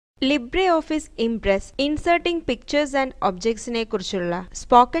LibreOffice Impress Inserting Pictures and Objects നെ കുറിച്ചുള്ള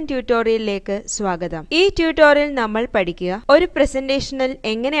spoken ട്യൂട്ടോറിയലിലേക്ക് സ്വാഗതം. ഈ ട്യൂട്ടോറിയൽ നമ്മൾ പഠിക്കുക ഒരു പ്രസന്റേഷനിൽ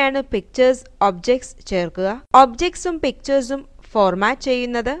എങ്ങനെയാണ് പിക്ചേഴ്സ്, ഒബ്ജക്ട്സ് ചേർക്കുക, ഒബ്ജക്ട്സും പിക്ചേഴ്സും ഫോർമാറ്റ്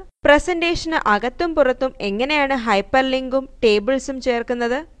ചെയ്യുന്നത്, പ്രസന്റേഷന് അകത്തും പുറത്തും എങ്ങനെയാണ് ഹൈപ്പർലിങ്കും ടേബിൾസും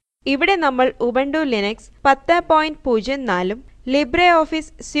ചേർക്കുന്നത്. ഇവിടെ നമ്മൾ ഉബുണ്ടു ലിനക്സ് 10.04 ഉം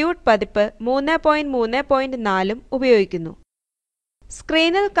LibreOffice സ്യൂട്ട് പതിപ്പ് 3.3.4 ഉപയോഗിക്കുന്നു.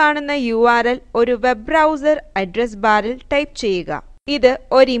 സ്ക്രീനിൽ കാണുന്ന URL ഒരു വെബ് ബ്രൗസർ അഡ്രസ് ബാറിൽ ടൈപ്പ് ചെയ്യുക. ഇത്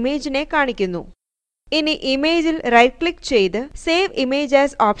ഒരു ഇമേജിനെ കാണിക്കുന്നു. ഇനി ഇമേജിൽ റൈറ്റ് ക്ലിക്ക് ചെയ്ത് save image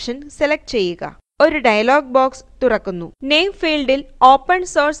as option select ചെയ്യുക. ഒരു ഡയലോഗ് ബോക്സ് തുറക്കുന്നു. നെയിം ഫീൽഡിൽ ഓപ്പൺ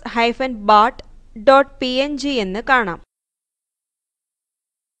സോഴ്സ് -bart.png എന്ന് കാണാം.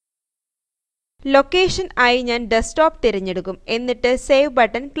 ലൊക്കേഷൻ ആയി ഞാൻ ഡെസ്ക്ടോപ്പ് തിരഞ്ഞെടുക്കും. എന്നിട്ട് സേവ്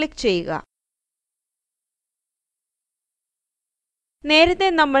ബട്ടൺ ക്ലിക്ക് ചെയ്യുക. നേരത്തെ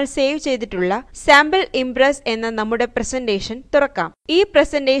നമ്മൾ സേവ് ചെയ്തിട്ടുള്ള സാമ്പിൾ ഇംപ്രസ് എന്ന നമ്മുടെ പ്രസന്റേഷൻ തുറക്കാം. ഈ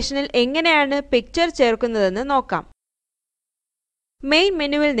പ്രസന്റേഷനിൽ എങ്ങനെയാണ് പിക്ചർ ചേർക്കുന്നതെന്ന് നോക്കാം. മെയിൻ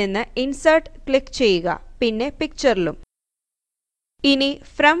മെനുവിൽ നിന്ന് ഇൻസേർട്ട് ക്ലിക്ക് ചെയ്യുക, പിന്നെ പിക്ചറിലും. ഇനി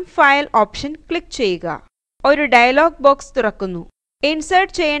ഫ്രം ഫയൽ ഓപ്ഷൻ ക്ലിക്ക് ചെയ്യുക. ഒരു ഡയലോഗ് ബോക്സ് തുറക്കുന്നു.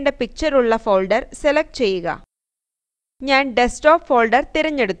 ഇൻസേർട്ട് ചെയ്യേണ്ട പിക്ചർ ഉള്ള ഫോൾഡർ സെലക്ട് ചെയ്യുക. ഞാൻ ഡെസ്ക്ടോപ്പ് ഫോൾഡർ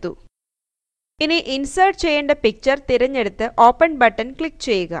തിരഞ്ഞെടുത്തു. ഇനി ഇൻസേർട്ട് ചെയ്യേണ്ട പിക്ചർ തിരഞ്ഞെടുത്ത് ഓപ്പൺ ബട്ടൺ ക്ലിക്ക്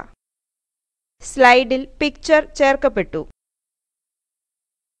ചെയ്യുക. സ്ലൈഡിൽ പിക്ചർ ചേർക്കപ്പെട്ടു.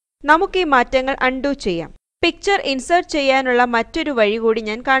 നമുക്ക് ഈ മാറ്റങ്ങൾ അൺഡു ചെയ്യാം. പിക്ചർ ഇൻസേർട്ട് ചെയ്യാനുള്ള മറ്റൊരു വഴി കൂടി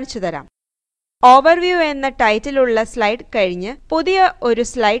ഞാൻ കാണിച്ചു തരാം. ഓവർവ്യൂ എന്ന ടൈറ്റിലുള്ള സ്ലൈഡ് കഴിഞ്ഞ് പുതിയ ഒരു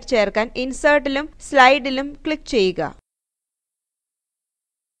സ്ലൈഡ് ചേർക്കാൻ ഇൻസേർട്ടിലും സ്ലൈഡിലും ക്ലിക്ക് ചെയ്യുക.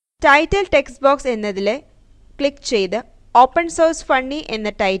 ടൈറ്റിൽ ടെക്സ്റ്റ് ബോക്സ് എന്നതിലെ ക്ലിക്ക് ചെയ്ത് ഓപ്പൺ സോഴ്സ് ഫണ്ണി എന്ന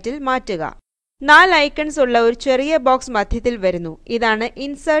ടൈറ്റിൽ മാറ്റുക. 4 ഐക്കൺസ് ഉള്ള ഒരു ചെറിയ ബോക്സ് മധ്യത്തിൽ വരുന്നു. ഇതാണ്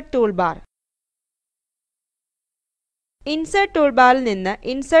ഇൻസേർട്ട് ടൂൾബാർ. ഇൻസേർട്ട് ടൂൾബാറിൽ നിന്ന്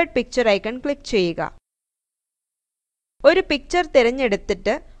ഇൻസേർട്ട് പിക്ചർ ഐക്കൺ ക്ലിക്ക് ചെയ്യുക. ഒരു പിക്ചർ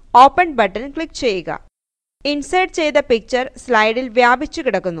തിരഞ്ഞെടുത്തിട്ട് ഓപ്പൺ ബട്ടൺ ക്ലിക്ക് ചെയ്യുക. ഇൻസേർട്ട് ചെയ്ത പിക്ചർ സ്ലൈഡിൽ വ്യാപിച്ചു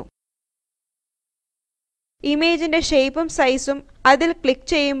കിടക്കുന്നു. ഇമേജിന്റെ ഷേപ്പും സൈസും അതിൽ ക്ലിക്ക്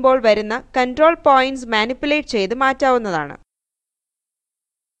ചെയ്യുമ്പോൾ വരുന്ന കൺട്രോൾ പോയിന്റ്സ് മാനിപ്പുലേറ്റ് ചെയ്ത് മാറ്റാവുന്നതാണ്.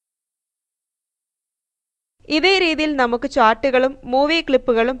 ഇതേ രീതിയിൽ നമുക്ക് ചാർട്ടുകളും മൂവി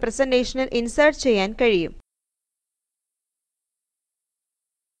ക്ലിപ്പുകളും പ്രസന്റേഷനിൽ ഇൻസേർട്ട് ചെയ്യാൻ കഴിയും.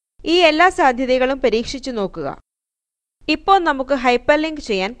 ഈ എല്ലാ സാധ്യതകളും പരീക്ഷിച്ചു നോക്കുക. ഇപ്പോൾ നമുക്ക് ഹൈപ്പർലിങ്ക്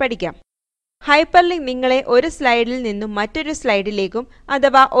ചെയ്യാൻ പഠിക്കാം. ഹൈപ്പർലിങ്ക് നിങ്ങളെ ഒരു സ്ലൈഡിൽ നിന്നും മറ്റൊരു സ്ലൈഡിലേക്കും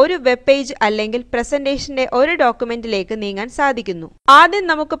അഥവാ ഒരു വെബ് പേജ് അല്ലെങ്കിൽ പ്രസന്റേഷന്റെ ഒരു ഡോക്യുമെന്റിലേക്ക് നീങ്ങാൻ സാധിക്കുന്നു. ആദ്യം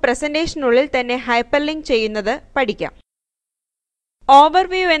നമുക്ക് പ്രസന്റേഷനുള്ളിൽ തന്നെ ഹൈപ്പർലിങ്ക് ചെയ്യുന്നത് പഠിക്കാം.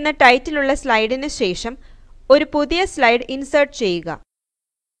 ഓവർവ്യൂ എന്ന ടൈറ്റിലുള്ള സ്ലൈഡിന് ശേഷം ഒരു പുതിയ സ്ലൈഡ് ഇൻസേർട്ട് ചെയ്യുക.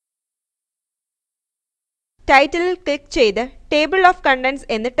 ടൈറ്റിലിൽ ക്ലിക്ക് ചെയ്ത് ടേബിൾ ഓഫ് കണ്ടന്റ്സ്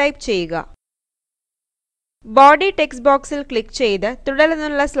എന്ന് ടൈപ്പ് ചെയ്യുക. ബോഡി ടെക്സ്റ്റ് ബോക്സിൽ ക്ലിക്ക് ചെയ്ത്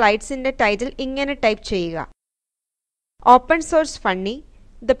തുടർന്നുള്ള സ്ലൈഡ്സിന്റെ ടൈറ്റിൽ ഇങ്ങനെ ടൈപ്പ് ചെയ്യുക: open source funny,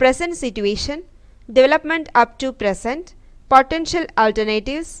 the present situation, development up to present, potential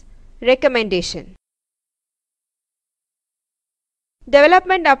alternatives, recommendation.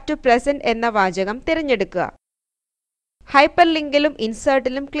 Development up to present എന്ന വാചകം തിരഞ്ഞെടുക്കുക. ഹൈപ്പർലിങ്കിലും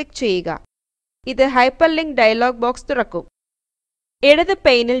ഇൻസേർട്ടിലും ക്ലിക്ക് ചെയ്യുക. ഇത് ഹൈപ്പർലിങ്ക് ഡയലോഗ് ബോക്സ് തുറക്കും. ഇടത്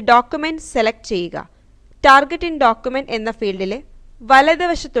പെയിനിൽ ഡോക്യുമെന്റ് സെലക്ട് ചെയ്യുക. ടാർഗറ്റ് ഇൻ ഡോക്യുമെന്റ് എന്ന ഫീൽഡിലെ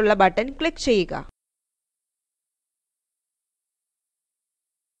വലതുവശത്തുള്ള ബട്ടൺ ക്ലിക്ക് ചെയ്യുക.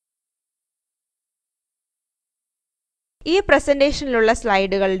 ഈ പ്രസന്റേഷനിലുള്ള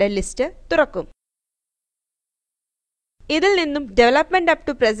സ്ലൈഡുകളുടെ ലിസ്റ്റ് തുറക്കും. ഇതിൽ നിന്നും ഡെവലപ്മെന്റ് അപ്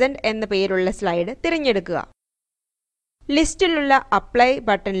ടു പ്രസന്റ് എന്ന പേരുള്ള സ്ലൈഡ് തിരഞ്ഞെടുക്കുക. ലിസ്റ്റിലുള്ള അപ്ലൈ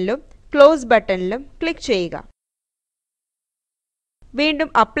ബട്ടണിലും ക്ലോസ് ബട്ടണിലും ക്ലിക്ക് ചെയ്യുക. വീണ്ടും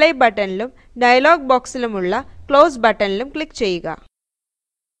അപ്ലൈ ബട്ടണിലും ഡയലോഗ് ബോക്സിലുമുള്ള ക്ലോസ് ബട്ടണിലും ക്ലിക്ക് ചെയ്യുക.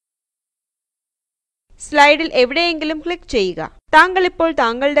 സ്ലൈഡിൽ എവിടെയെങ്കിലും ക്ലിക്ക് ചെയ്യുക. താങ്കൾ ഇപ്പോൾ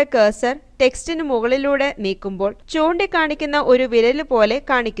താങ്കളുടെ കഴ്സർ ടെക്സ്റ്റിന് മുകളിലൂടെ നീക്കുമ്പോൾ ചൂണ്ടിക്കാണിക്കുന്ന ഒരു വിരല് പോലെ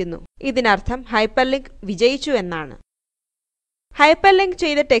കാണിക്കുന്നു. ഇതിനർത്ഥം ഹൈപ്പർലിങ്ക് വിജയിച്ചു എന്നാണ്. ഹൈപ്പർലിങ്ക്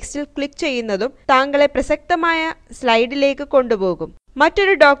ചെയ്ത ടെക്സ്റ്റിൽ ക്ലിക്ക് ചെയ്യുന്നതും താങ്കളെ പ്രസക്തമായ സ്ലൈഡിലേക്ക് കൊണ്ടുപോകും.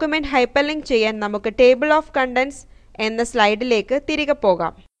 മറ്റൊരു ഡോക്യുമെന്റ് ഹൈപ്പർലിങ്ക് ചെയ്യാൻ നമുക്ക് ടേബിൾ ഓഫ് കണ്ടന്റ്സ് എന്ന സ്ലൈഡിലേക്ക് തിരികെ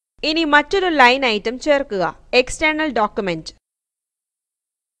പോകാം. ഇനി മറ്റൊരു ലൈൻ ഐറ്റം ചേർക്കുക: എക്സ്റ്റേണൽ ഡോക്യുമെന്റ്.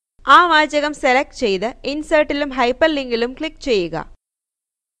 ആ വാചകം സെലക്ട് ചെയ്ത് ഇൻസേർട്ടിലും ഹൈപ്പർലിങ്കിലും ക്ലിക്ക് ചെയ്യുക.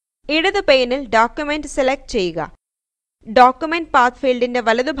 ഇടത് പെയിനിൽ ഡോക്യുമെന്റ് സെലക്ട് ചെയ്യുക. ഡോക്യുമെന്റ് പാത്ത് ഫീൽഡിന്റെ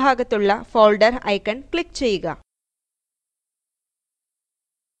വലതുഭാഗത്തുള്ള ഫോൾഡർ ഐക്കൺ ക്ലിക്ക് ചെയ്യുക.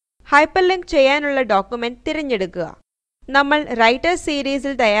 ഹൈപ്പർലിങ്ക് ചെയ്യാനുള്ള ഡോക്യുമെന്റ് തിരഞ്ഞെടുക്കുക. നമ്മൾ റൈറ്റേഴ്സ്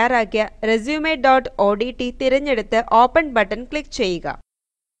സീരീസിൽ തയ്യാറാക്കിയ resume.odt തിരഞ്ഞെടുത്ത് ഓപ്പൺ ബട്ടൺ ക്ലിക്ക് ചെയ്യുക.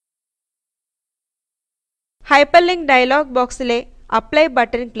 ഹൈപ്പർലിങ്ക് ഡയലോഗ് ബോക്സിലെ അപ്ലൈ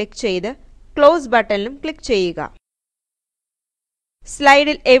ബട്ടൺ ക്ലിക്ക് ചെയ്ത് ക്ലോസ് ബട്ടണിലും ക്ലിക്ക് ചെയ്യുക.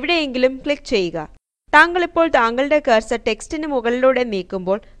 സ്ലൈഡിൽ എവിടെയെങ്കിലും ക്ലിക്ക് ചെയ്യുക. താങ്കളിപ്പോൾ താങ്കളുടെ കഴ്സർ ടെക്സ്റ്റിന് മുകളിലൂടെ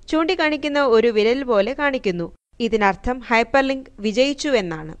നീക്കുമ്പോൾ ചൂണ്ടിക്കാണിക്കുന്ന ഒരു വിരൽ പോലെ കാണിക്കുന്നു. ഇതിനർത്ഥം ഹൈപ്പർലിങ്ക്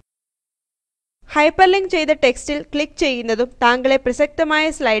വിജയിച്ചുവെന്നാണ്. ഹൈപ്പർലിങ്ക് ചെയ്ത ടെക്സ്റ്റിൽ ക്ലിക്ക് ചെയ്യുന്നതും താങ്കളെ പ്രസക്തമായ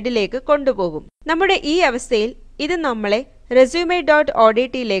സ്ലൈഡിലേക്ക് കൊണ്ടുപോകും. നമ്മുടെ ഈ അവസ്ഥയിൽ ഇത് നമ്മളെ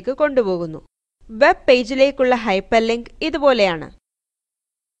resume.odt കൊണ്ടുപോകുന്നു. വെബ് പേജിലേക്കുള്ള ഹൈപ്പർലിങ്ക് ഇതുപോലെയാണ്.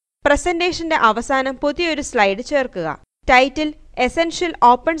 പ്രസന്റേഷന്റെ അവസാനം പുതിയൊരു സ്ലൈഡ് ചേർക്കുക. Title essential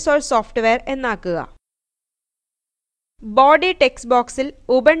open source software എന്നാക്കുക. Body text ബോക്സിൽ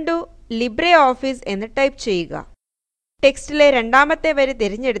ഉബുണ്ടു LibreOffice എന്ന് ടൈപ്പ് ചെയ്യുക. ടെക്സ്റ്റിലെ രണ്ടാമത്തെ വരി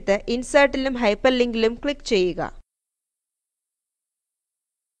തിരഞ്ഞെടുത്ത് ഇൻസേർട്ടിലും ഹൈപ്പർലിങ്കിലും ക്ലിക്ക് ചെയ്യുക.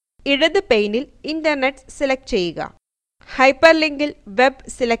 ഇടത് പെയിനിൽ ഇന്റർനെറ്റ് സെലക്ട് ചെയ്യുക. ഹൈപ്പർലിങ്കിൽ വെബ്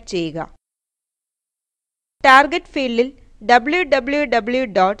സെലക്ട് ചെയ്യുക. ടാർഗറ്റ് ഫീൽഡിൽ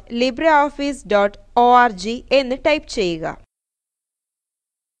www.libreoffice.org എന്ന് ടൈപ്പ് ചെയ്യുക.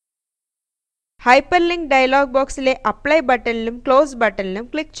 ഹൈപ്പർലിങ്ക് ഡയലോഗ് ബോക്സിലെ അപ്ലൈ ബട്ടണിലും ക്ലോസ് ബട്ടണിലും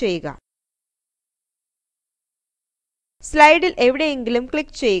ക്ലിക്ക് ചെയ്യുക. സ്ലൈഡിൽ എവിടെയെങ്കിലും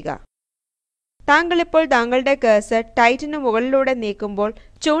ക്ലിക്ക് ചെയ്യുക. താങ്കളിപ്പോൾ താങ്കളുടെ കഴ്സർ ടൈറ്റിനു മുകളിലൂടെ നീക്കുമ്പോൾ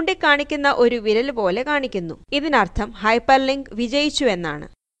ചൂണ്ടിക്കാണിക്കുന്ന ഒരു വിരൽ പോലെ കാണിക്കുന്നു. ഇതിനർത്ഥം ഹൈപ്പർലിങ്ക് വിജയിച്ചുവെന്നാണ്.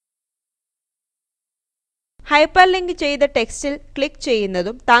 ഹൈപ്പർലിങ്ക് ചെയ്ത ടെക്സ്റ്റിൽ ക്ലിക്ക്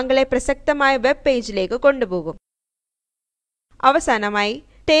ചെയ്യുന്നതും താങ്കളെ പ്രസക്തമായ വെബ് പേജിലേക്ക് കൊണ്ടുപോകും. അവസാനമായി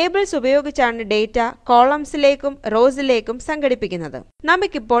ടേബിൾസ് ഉപയോഗിച്ചാണ് ഡേറ്റ കോളംസിലേക്കും റോസിലേക്കും സംഘടിപ്പിക്കുന്നത്.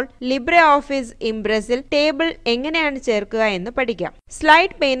 നമുക്കിപ്പോൾ LibreOffice ഇംപ്രസിൽ ടേബിൾ എങ്ങനെയാണ് ചേർക്കുക എന്ന് പഠിക്കാം.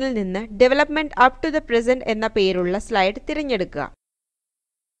 സ്ലൈഡ് പെയിനിൽ നിന്ന് development up to the present എന്ന പേരുള്ള സ്ലൈഡ് തിരഞ്ഞെടുക്കുക.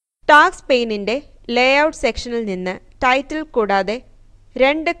 ടാസ്ക് പെയിനിന്റെ ലേഔട്ട് സെക്ഷനിൽ നിന്ന് ടൈറ്റിൽ കൂടാതെ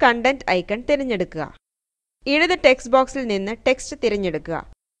 2 കണ്ടന്റ് ഐക്കൺ തിരഞ്ഞെടുക്കുക. ഇടത് ടെക്സ്റ്റ് ബോക്സിൽ നിന്ന് ടെക്സ്റ്റ് തിരഞ്ഞെടുക്കുക.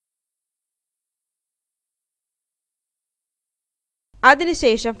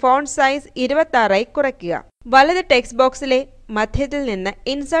 അതിനുശേഷം ഫോണ്ട് സൈസ് 26 കുറയ്ക്കുക. വലത് ടെക്സ്റ്റ് ബോക്സിലെ മധ്യത്തിൽ നിന്ന്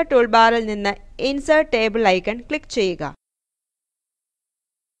ഇൻസേർട്ട് ടൂൾബാറിൽ നിന്ന് ഇൻസേർട്ട് ടേബിൾ ഐക്കൺ ക്ലിക്ക് ചെയ്യുക.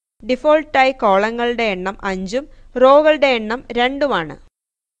 ഡിഫോൾട്ടായി കോളങ്ങളുടെ എണ്ണം 5ഉം റോകളുടെ എണ്ണം 2ഉമാണ്.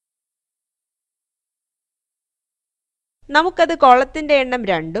 നമുക്കത് കോളത്തിന്റെ എണ്ണം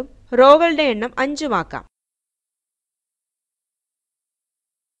 2ഉം റോകളുടെ എണ്ണം 5ഉം ആക്കാം.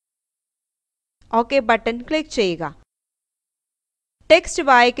 ഓക്കെ ബട്ടൺ ക്ലിക്ക് ചെയ്യുക. ടെക്സ്റ്റ്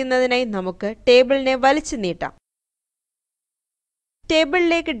വായിക്കുന്നതിനായി നമുക്ക് ടേബിളിനെ വലിച്ചു നീട്ടാം.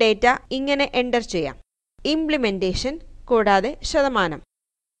 ടേബിളിലേക്ക് ഡേറ്റ ഇങ്ങനെ എൻ്റർ ചെയ്യാം. ഇംപ്ലിമെന്റേഷൻ കൂടാതെ ശതമാനം.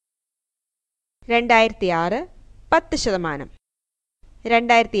 2006 10%,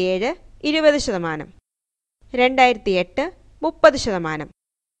 2007 20%, 2008 30%,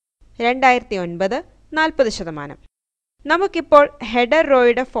 2009 40%. നമുക്കിപ്പോൾ ഹെഡർ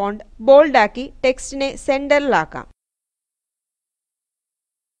റോയുടെ ഫോണ്ട് ബോൾഡാക്കി ടെക്സ്റ്റിനെ സെന്ററിലാക്കാം.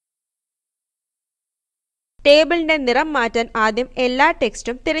 ടേബിളിന്റെ നിറം മാറ്റാൻ ആദ്യം എല്ലാ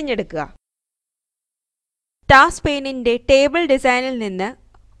ടെക്സ്റ്റും തിരഞ്ഞെടുക്കുക. ടാസ്ക് പെയിനിന്റെ ടേബിൾ ഡിസൈനിൽ നിന്ന്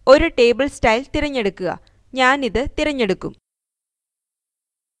ഒരു ടേബിൾ സ്റ്റൈൽ തിരഞ്ഞെടുക്കുക. ഞാനിത് തിരഞ്ഞെടുക്കും.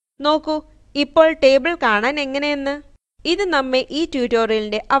 നോക്കൂ, ഇപ്പോൾ ടേബിൾ കാണാൻ എങ്ങനെയെന്ന്. ഇത് നമ്മെ ഈ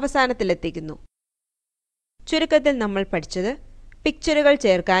ട്യൂട്ടോറിയലിന്റെ അവസാനത്തിലെത്തിക്കുന്നു. ചുരുക്കത്തിൽ നമ്മൾ പഠിച്ചത് പിക്ചറുകൾ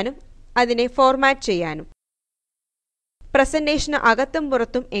ചേർക്കാനും അതിനെ ഫോർമാറ്റ് ചെയ്യാനും, പ്രസന്റേഷന് അകത്തും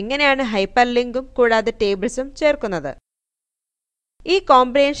പുറത്തും എങ്ങനെയാണ് ഹൈപ്പർലിങ്കും കൂടാതെ ടേബിൾസും ചേർക്കുന്നത്. ഈ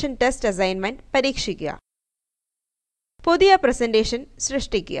കോംപ്രിഹെൻഷൻ ടെസ്റ്റ് അസൈൻമെന്റ് പരീക്ഷിക്കുക. പുതിയ പ്രസന്റേഷൻ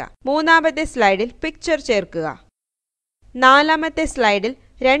സൃഷ്ടിക്കുക. മൂന്നാമത്തെ സ്ലൈഡിൽ പിക്ചർ ചേർക്കുക. നാലാമത്തെ സ്ലൈഡിൽ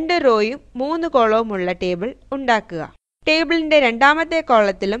 2 റോയും 3 കോളവുമുള്ള ടേബിൾ ഉണ്ടാക്കുക. ടേബിളിന്റെ രണ്ടാമത്തെ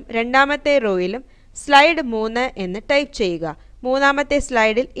കോളത്തിലും രണ്ടാമത്തെ റോയിലും സ്ലൈഡ് 3 എന്ന് ടൈപ്പ് ചെയ്യുക. മൂന്നാമത്തെ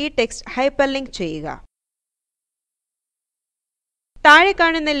സ്ലൈഡിൽ ഈ ടെക്സ്റ്റ് ഹൈപ്പർലിങ്ക് ചെയ്യുക. താഴെ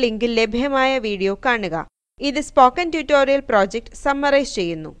കാണുന്ന ലിങ്കിൽ ലഭ്യമായ വീഡിയോ കാണുക. ഇത് സ്പോക്കൻ ട്യൂട്ടോറിയൽ പ്രോജക്റ്റ് സമ്മറൈസ്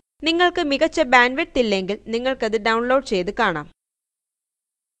ചെയ്യുന്നു. നിങ്ങൾക്ക് മികച്ച ബാൻഡ്വിഡ്ത്ത് ഇല്ലെങ്കിൽ നിങ്ങൾക്കത് ഡൗൺലോഡ് ചെയ്ത് കാണാം.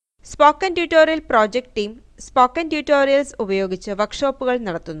 Spoken tutorial project team spoken tutorials ഉപയോഗിച്ച് വർക്ക്ഷോപ്പുകൾ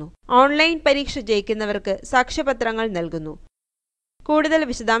നടത്തുന്നു. ഓൺലൈൻ പരീക്ഷ ജയിക്കുന്നവർക്ക് സാക്ഷ്യപത്രങ്ങൾ നൽകുന്നു. കൂടുതൽ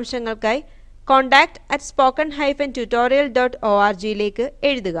വിശദാംശങ്ങൾക്കായി contact@spoken-tutorial.org ലേക്ക്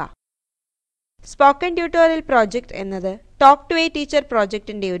എഴുതുക. സ്പോക്കൻ ട്യൂട്ടോറിയൽ പ്രോജക്റ്റ് എന്നത് ടോക്ക് ടു എ ടീച്ചർ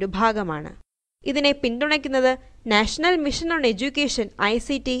പ്രോജക്റ്റിന്റെ ഒരു ഭാഗമാണ്. ഇതിനെ പിന്തുണയ്ക്കുന്നത് national mission on education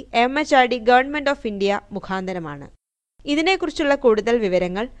ICT MHRD government of India മുഖാന്തരമാണ്. ഇതിനെക്കുറിച്ചുള്ള കൂടുതൽ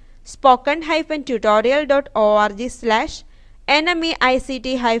വിവരങ്ങൾ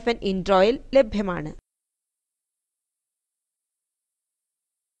spoken-tutorial.org/nmeict-intro-യിൽ ലഭ്യമാണ്.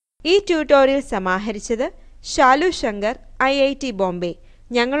 ഈ ട്യൂട്ടോറിയൽ സമാഹരിച്ചത് ശാലു ശങ്കർ, IIT ബോംബെ.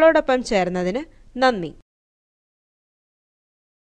 ഞങ്ങളോടൊപ്പം ചേർന്നതിന് നന്ദി.